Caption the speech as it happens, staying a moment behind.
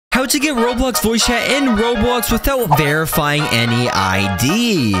how to get Roblox voice chat in Roblox without verifying any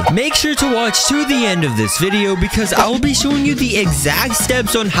ID. Make sure to watch to the end of this video because I will be showing you the exact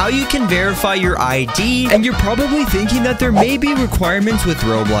steps on how you can verify your ID, and you're probably thinking that there may be requirements with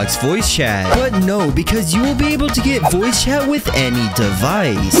Roblox voice chat, but no, because you will be able to get voice chat with any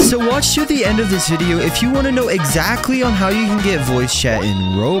device. So watch to the end of this video if you want to know exactly on how you can get voice chat in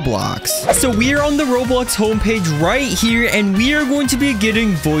Roblox. So we are on the Roblox homepage right here, and we are going to be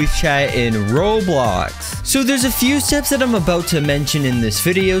getting voice chat in Roblox. So there's a few steps that I'm about to mention in this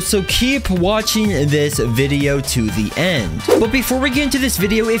video, so keep watching this video to the end. But before we get into this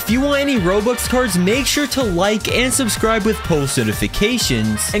video, if you want any Roblox cards, make sure to like and subscribe with post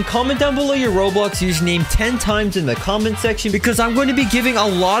notifications, and comment down below your Roblox username 10 times in the comment section, because I'm going to be giving a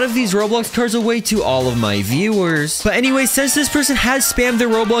lot of these Roblox cards away to all of my viewers. But anyway, since this person has spammed their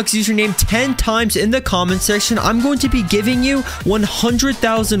Roblox username 10 times in the comment section, I'm going to be giving you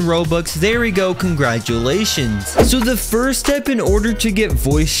 100,000 Robux. There we go, congratulations. So the first step in order to get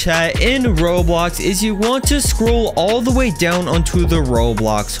voice chat in Roblox is you want to scroll all the way down onto the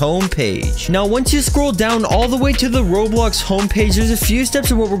Roblox homepage. Now once you scroll down all the way to the Roblox homepage, there's a few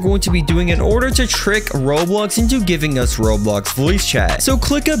steps of what we're going to be doing in order to trick Roblox into giving us Roblox voice chat. So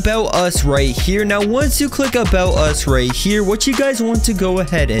click About Us right here. Now once you click About Us right here, what you guys want to go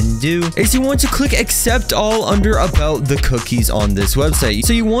ahead and do is you want to click Accept All under About the cookies on this website.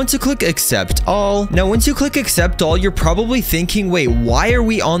 So you want to click Accept All. Now once you click Accept All, you're probably thinking, wait, why are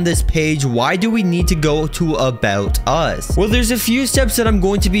we on this page? Why do we need to go to About Us? Well, there's a few steps that I'm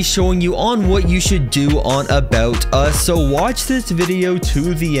going to be showing you on what you should do on About Us, so watch this video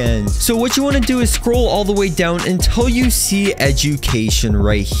to the end. So what you want to do is scroll all the way down until you see Education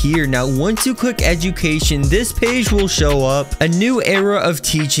right here. Now once you click Education, this page will show up a new era of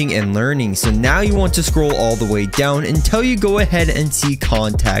teaching and learning. So now you want to scroll all the way down until you go ahead and see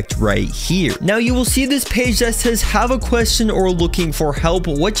Contact right here. Now you will see this page that says have a question or looking for help.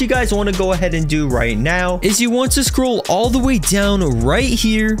 What you guys want to go ahead and do right now is you want to scroll all the way down right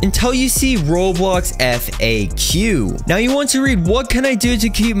here until you see Roblox FAQ. Now you want to read, what can I do to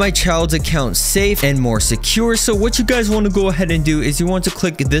keep my child's account safe and more secure? So what you guys want to go ahead and do is you want to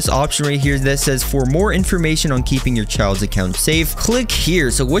click this option right here that says for more information on keeping your child's account safe, click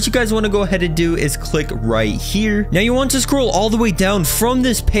here. So what you guys want to go ahead and do is click right here. Now you want to scroll all the way down from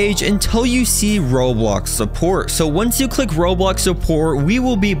this page until you see Roblox support. So once you click Roblox support, we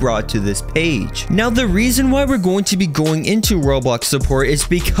will be brought to this page. Now the reason why we're going to be going into Roblox support is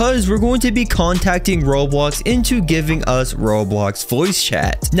because we're going to be contacting Roblox into giving us Roblox voice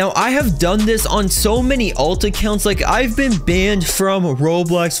chat. Now I have done this on so many alt accounts, like I've been banned from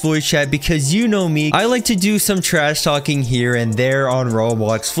Roblox voice chat because you know me, I like to do some trash talking here and there on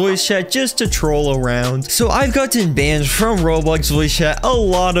Roblox voice chat just to troll around. So I've gotten banned from Roblox voice chat a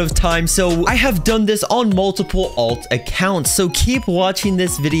lot of times, so I have done this on multiple alt accounts. So keep watching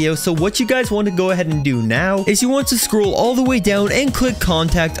this video. So what you guys want to go ahead and do now is you want to scroll all the way down and click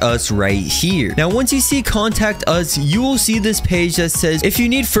Contact Us right here. Now once you see Contact Us, you will see this page that says if you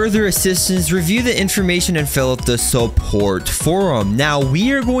need further assistance, review the information and fill out the support forum. Now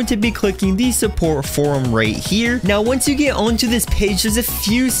we are going to be clicking the support forum right here. Now once you get onto this page, there's a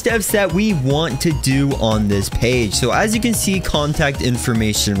few steps that we want to do on this page. So as you can see, contact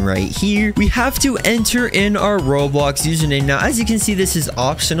information right here, we have to enter in our Roblox username. Now as you can see, this is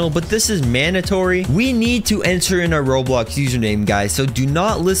optional, but this is mandatory. We need to enter in our Roblox username, guys, so do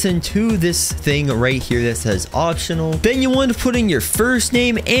not listen to this thing right here that says optional. Then you want to put in your first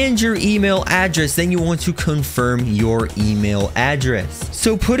name and your email address. Then you want to confirm your email address.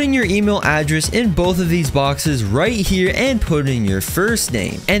 So put in your email address in both of these boxes right here and put in your first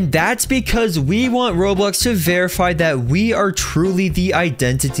name. And that's because we want Roblox to verify that we are truly the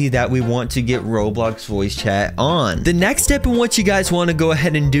identity that we want to get Roblox voice chat on. The next step in what you guys want to go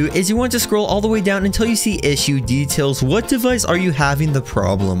ahead and do is you want to scroll all the way down until you see issue details. What device are you having the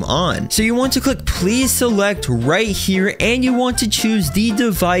problem on? So you want to click please select right here, and you want to choose the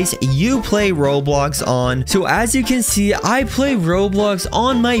device you play Roblox on. So as you can see, I play Roblox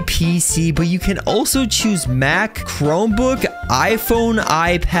on my PC, but you can also choose Mac, Chromebook, iPhone,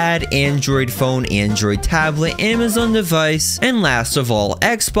 iPad, Android phone, Android tablet, Amazon device, and last of all,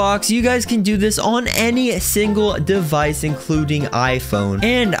 Xbox. You guys can do this on any single device, including iPhone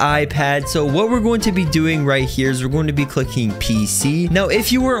and iPad. So what we're going to be doing right here is we're going to be clicking PC. Now,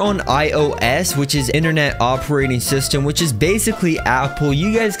 if you were on iOS, which is Internet Operating System, which is basically Apple,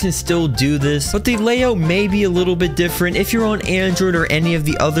 you guys can still do this, but the layout may be a little bit different. If you're on Android or any of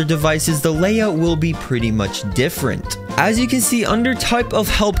the other devices, the layout will be pretty much different. as you can see under type of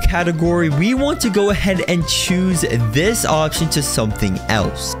help category, we want to go ahead and choose this option to something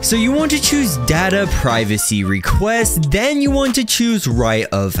else. So you want to choose data privacy request, then you want to choose right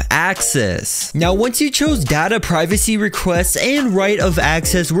of access. Now once you chose data privacy requests and right of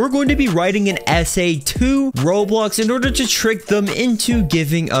access, we're going to be writing an essay to Roblox in order to trick them into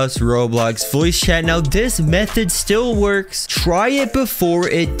giving us Roblox voice chat. Now this method still works. Try it before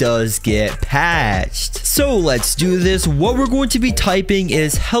it does get patched. So let's do this. What we're going to be typing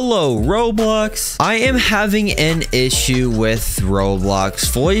is, hello Roblox, I am having an issue with Roblox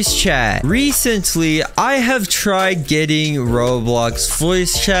voice chat. Recently, I have tried getting Roblox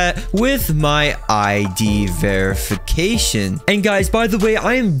voice chat with my ID verification. And guys, by the way,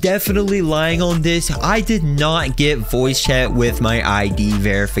 I am definitely lying on this. I did not get voice chat with my ID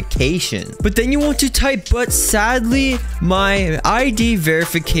verification. But then you want to type, but sadly, my ID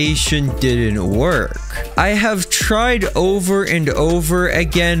verification didn't work. I have tried over and over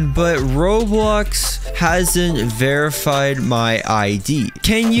again, but Roblox hasn't verified my ID.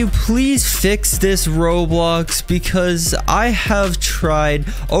 Can you please fix this, Roblox? Because I have tried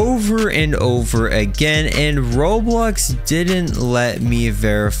over and over again and Roblox didn't let me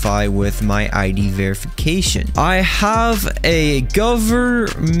verify with my ID verification. I have a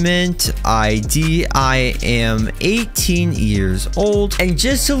government ID. I am 18 years old. And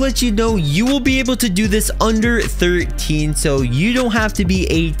just to let you know, you will be able to do this under 13, so you don't have to be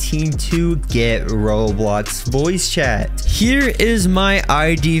 18 to get Roblox voice chat. Here is my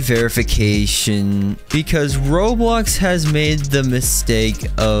ID verification because Roblox has made the mistake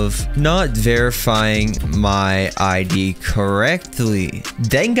of not verifying my ID correctly.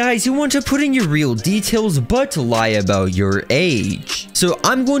 Then guys, you want to put in your real details but lie about your age. So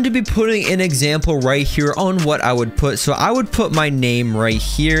I'm going to be putting an example right here on what I would put. So I would put my name right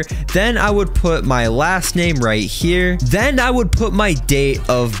here, then I would put my last name right here, then I would put my date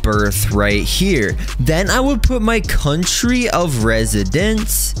of birth right here, then I would put my country of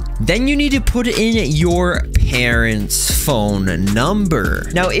residence, then you need to put in your parents' phone number.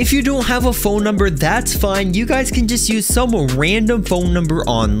 Now if you don't have a phone number, that's fine. You guys can just use some random phone number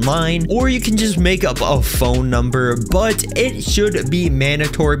online, or you can just make up a phone number, but it should be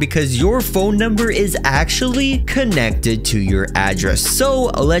mandatory because your phone number is actually connected to your address. So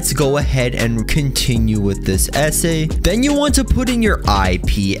let's go ahead and continue with this essay. Then you want to put in your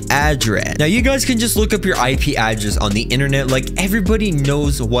IP address. Now you guys can just look up your IP address on the internet. Like, everybody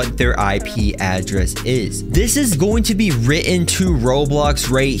knows what their IP address is. This is going to be written to Roblox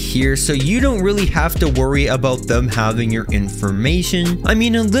right here, so you don't really have to worry about them having your information. I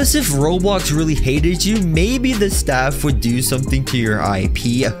mean, unless if Roblox really hated you, maybe the staff would do something to your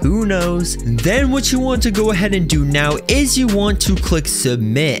IP, who knows. Then what you want to go ahead and do now is you want to click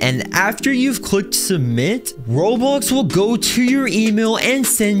submit, and after you've clicked submit, Roblox will go to your email and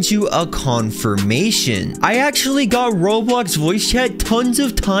send you a confirmation. I actually got Roblox voice chat tons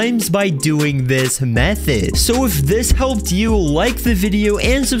of times by doing this method. So if this helped you, like the video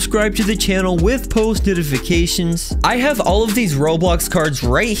and subscribe to the channel with post notifications. I have all of these Roblox cards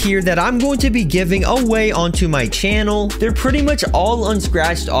right here that I'm going to be giving away onto my channel. They're pretty much all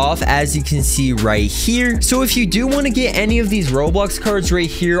unscratched off, as you can see right here. So if you do want to get any of these Roblox cards right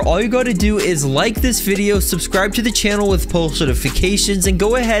here, all you got to do is like this video, subscribe to the channel with post notifications, and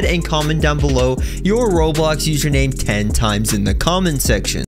go ahead and comment down below your Roblox username 10 times in the comment section.